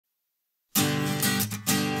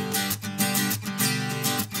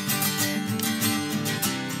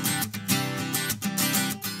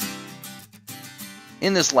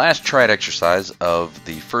In this last try it exercise of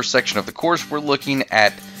the first section of the course, we're looking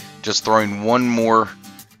at just throwing one more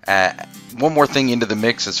thing into the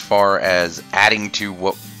mix as far as adding to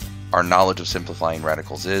what our knowledge of simplifying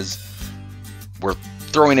radicals is. We're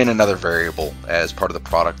throwing in another variable as part of the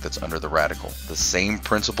product that's under the radical. The same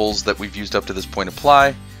principles that we've used up to this point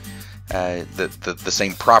apply. The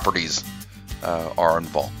same properties are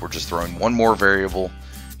involved. We're just throwing one more variable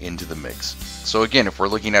into the mix. So again, if we're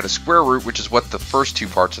looking at a square root, which is what the first two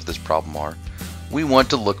parts of this problem are, we want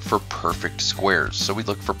to look for perfect squares. So we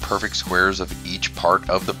look for perfect squares of each part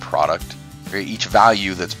of the product, or each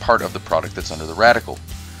value that's part of the product that's under the radical.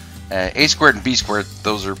 A squared and b squared,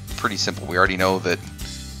 those are pretty simple. We already know that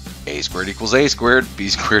a squared equals a squared, b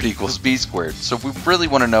squared equals b squared. So if we really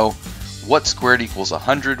want to know what squared equals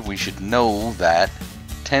 100, we should know that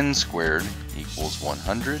 10 squared equals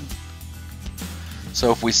 100. So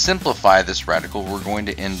if we simplify this radical, we're going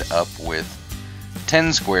to end up with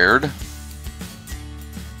 10 squared,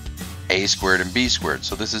 a squared, and b squared.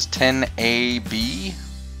 So this is 10ab,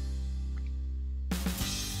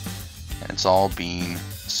 and it's all being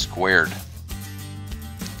squared.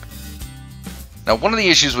 Now, one of the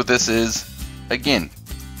issues with this is, again,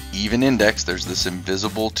 even index. There's this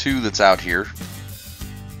invisible 2 that's out here,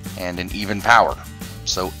 and an even power.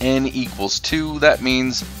 So n equals 2. That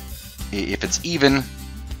means if it's even,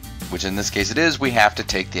 which in this case it is, we have to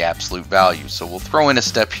take the absolute value. So we'll throw in a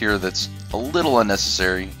step here that's a little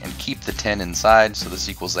unnecessary and keep the 10 inside. So this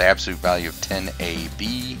equals the absolute value of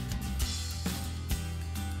 10ab.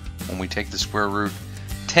 When we take the square root,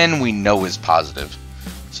 10 we know is positive.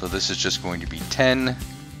 So this is just going to be 10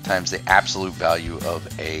 times the absolute value of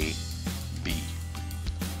ab.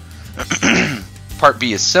 Part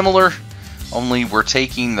B is similar, only we're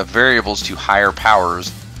taking the variables to higher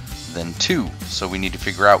powers than 2. So we need to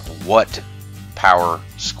figure out what power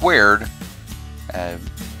squared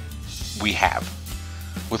we have.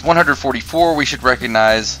 With 144, we should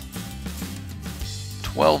recognize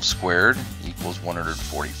 12 squared equals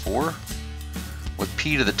 144. With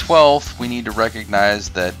p to the 12th, we need to recognize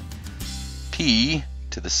that p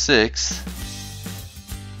to the 6th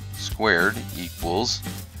squared equals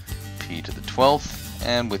p to the 12th.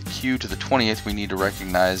 And with q to the 20th, we need to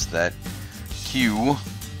recognize that q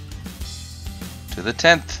to the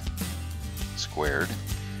 10th squared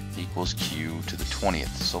equals q to the 20th.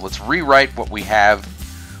 So let's rewrite what we have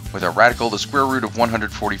with our radical, the square root of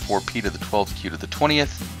 144 p to the 12th q to the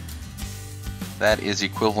 20th. That is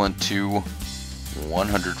equivalent to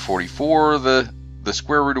 144. The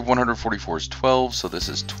square root of 144 is 12, so this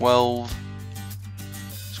is 12.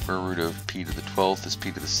 Square root of p to the 12th is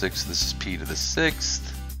p to the 6th. This is p to the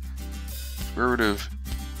 6th. Square root of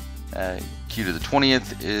q to the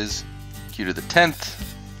 20th is q to the 10th.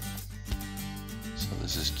 So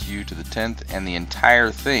this is q to the 10th, and the entire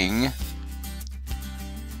thing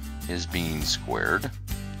is being squared.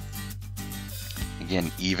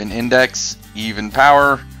 Again, even index, even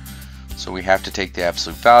power. So we have to take the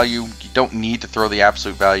absolute value. You don't need to throw the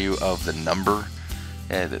absolute value of the number,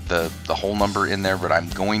 the whole number in there, but I'm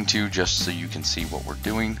going to just so you can see what we're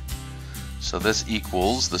doing. So this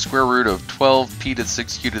equals the square root of 12 p to the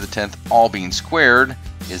 6th q to the 10th all being squared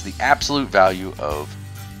is the absolute value of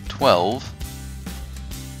 12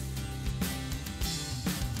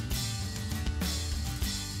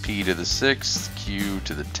 p to the 6th q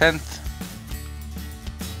to the 10th.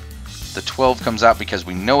 The 12 comes out because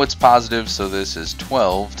we know it's positive, so this is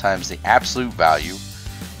 12 times the absolute value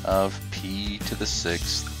of p to the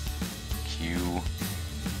 6th q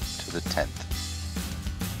to the 10th.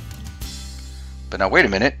 But now wait a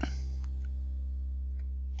minute.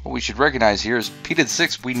 What we should recognize here is p to the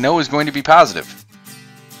 6th we know is going to be positive.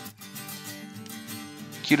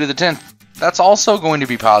 Q to the 10th, that's also going to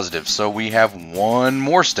be positive. So we have one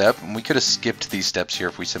more step, and we could have skipped these steps here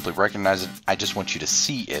if we simply recognize it. I just want you to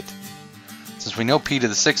see it. Since we know p to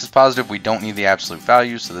the 6th is positive, we don't need the absolute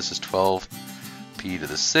value, so this is 12 p to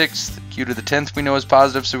the 6th. Q to the 10th we know is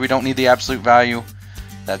positive, so we don't need the absolute value.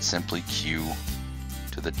 That's simply q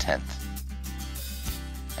to the 10th.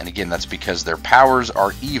 And again, that's because their powers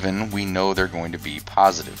are even. We know they're going to be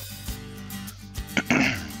positive.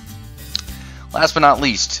 Last but not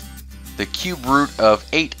least, the cube root of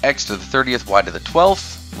 8x to the 30th y to the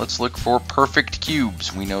 12th. Let's look for perfect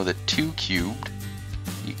cubes. We know that 2 cubed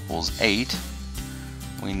equals 8.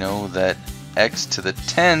 We know that x to the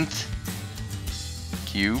 10th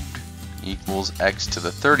cubed equals x to the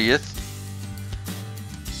 30th.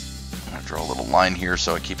 I'm going to draw a little line here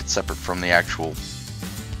so I keep it separate from the actual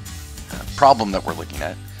problem that we're looking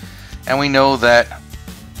at. And we know that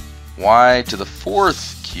y to the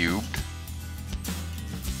 4th cubed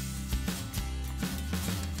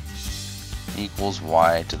equals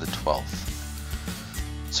y to the 12th.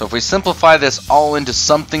 So if we simplify this all into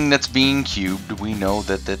something that's being cubed, we know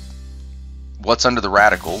that what's under the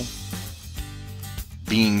radical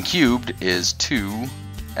being cubed is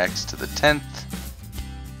 2x to the 10th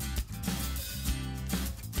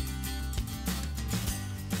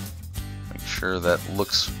sure that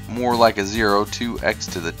looks more like a 0,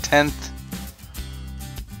 2x to the 10th,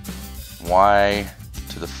 y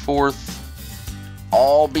to the 4th,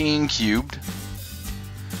 all being cubed.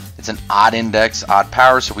 It's an odd index, odd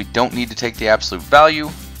power, so we don't need to take the absolute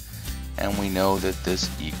value, and we know that this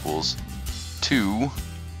equals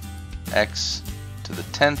 2x to the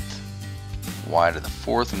 10th, y to the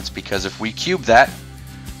 4th, and it's because if we cube that,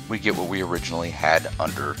 we get what we originally had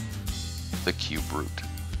under the cube root.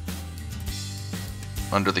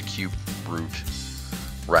 Under the cube root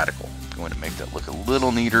radical. I'm going to make that look a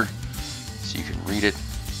little neater so you can read it.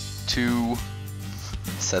 2,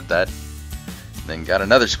 said that, then got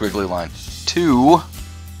another squiggly line. 2,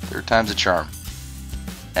 third time's a charm.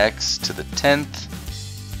 X to the 10th,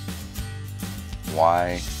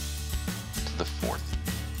 y to the 4th.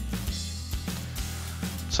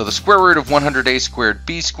 So the square root of 100a squared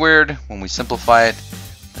b squared, when we simplify it,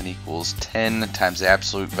 then equals 10 times the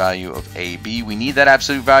absolute value of AB. We need that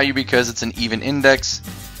absolute value because it's an even index,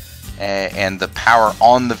 and the power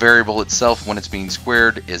on the variable itself when it's being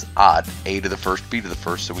squared is odd, a to the first, b to the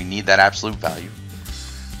first, so we need that absolute value.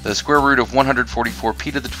 The square root of 144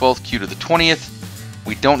 p to the 12th, q to the 20th.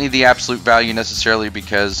 We don't need the absolute value necessarily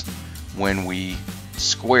because when we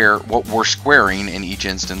square what we're squaring in each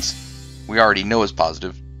instance, we already know is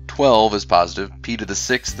positive. 12 is positive, p to the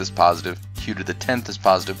 6th is positive, q to the 10th is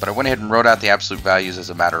positive, but I went ahead and wrote out the absolute values as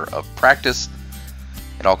a matter of practice.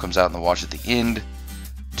 It all comes out in the wash at the end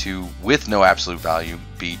to, with no absolute value,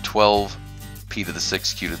 be 12 p to the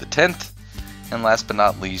 6th, q to the 10th. And last but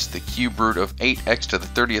not least, the cube root of 8x to the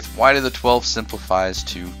 30th, y to the 12th simplifies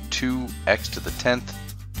to 2x to the 10th,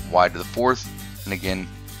 y to the 4th. And again,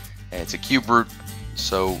 it's a cube root,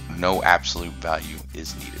 so no absolute value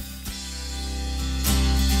is needed.